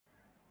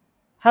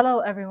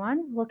Hello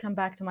everyone, welcome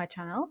back to my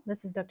channel.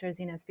 This is Dr.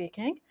 Zina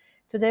speaking.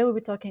 Today we'll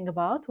be talking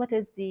about what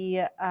is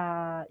the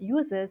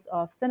uses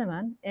of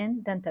cinnamon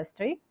in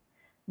dentistry.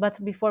 But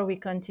before we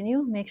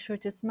continue, make sure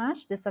to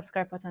smash the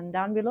subscribe button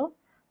down below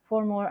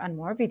for more and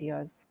more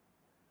videos.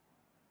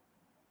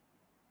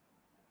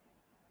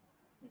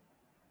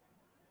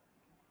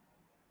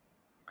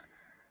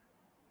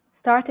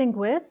 Starting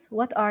with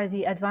what are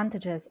the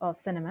advantages of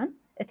cinnamon?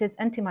 It is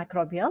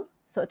antimicrobial,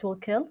 so it will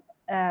kill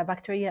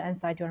bacteria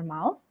inside your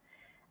mouth.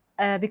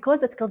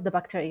 Because it kills the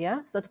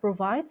bacteria, so it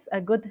provides a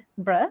good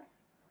breath.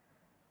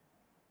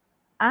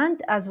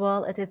 And as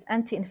well, it is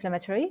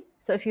anti-inflammatory.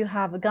 So if you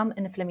have gum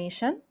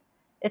inflammation,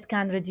 it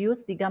can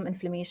reduce the gum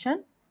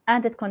inflammation.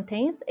 And it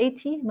contains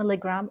 80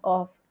 milligrams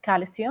of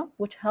calcium,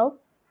 which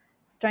helps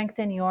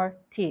strengthen your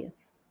teeth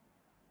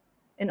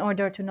in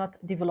order to not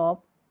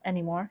develop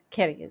any more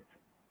caries.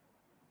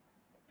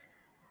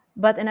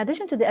 But in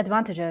addition to the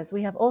advantages,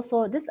 we have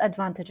also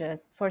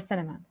disadvantages for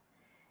cinnamon.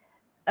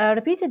 A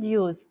repeated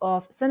use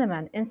of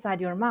cinnamon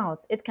inside your mouth,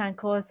 it can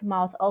cause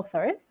mouth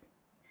ulcers.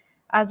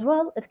 As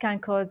well, it can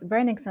cause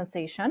burning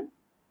sensation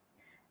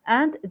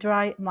and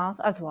dry mouth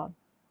as well.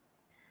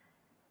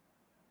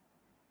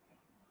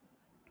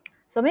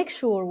 So make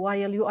sure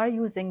while you are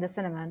using the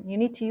cinnamon, you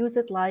need to use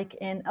it like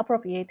in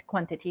appropriate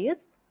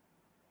quantities.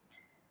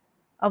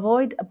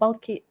 Avoid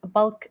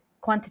bulk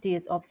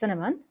quantities of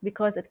cinnamon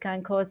because it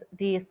can cause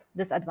these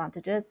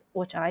disadvantages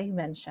which I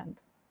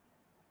mentioned.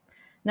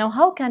 Now,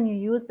 how can you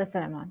use the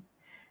cinnamon?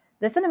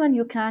 The cinnamon,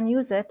 you can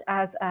use it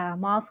as a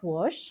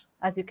mouthwash,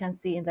 as you can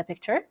see in the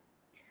picture.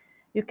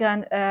 You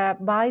can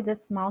buy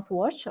this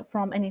mouthwash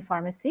from any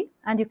pharmacy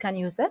and you can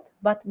use it,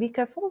 but be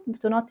careful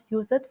to not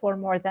use it for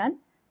more than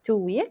 2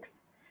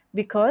 weeks,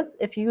 because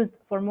if used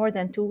for more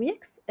than 2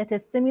 weeks, it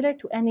is similar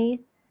to any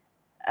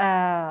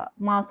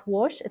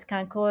mouthwash. It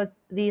can cause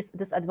these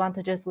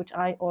disadvantages which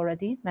I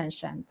already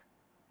mentioned.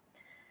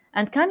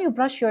 And can you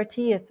brush your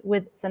teeth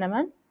with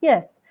cinnamon?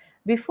 Yes.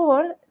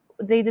 Before,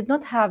 they did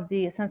not have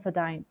the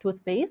Sensodyne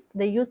toothpaste.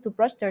 They used to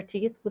brush their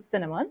teeth with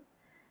cinnamon.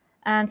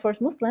 And for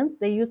Muslims,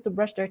 they used to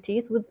brush their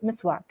teeth with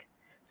miswak.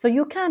 So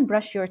you can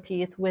brush your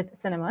teeth with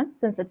cinnamon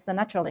since it's a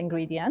natural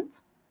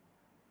ingredient.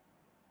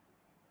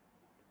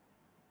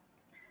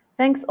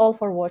 Thanks all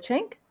for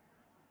watching.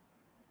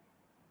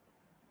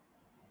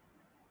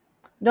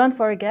 Don't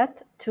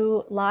forget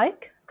to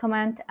like,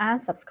 comment,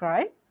 and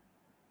subscribe.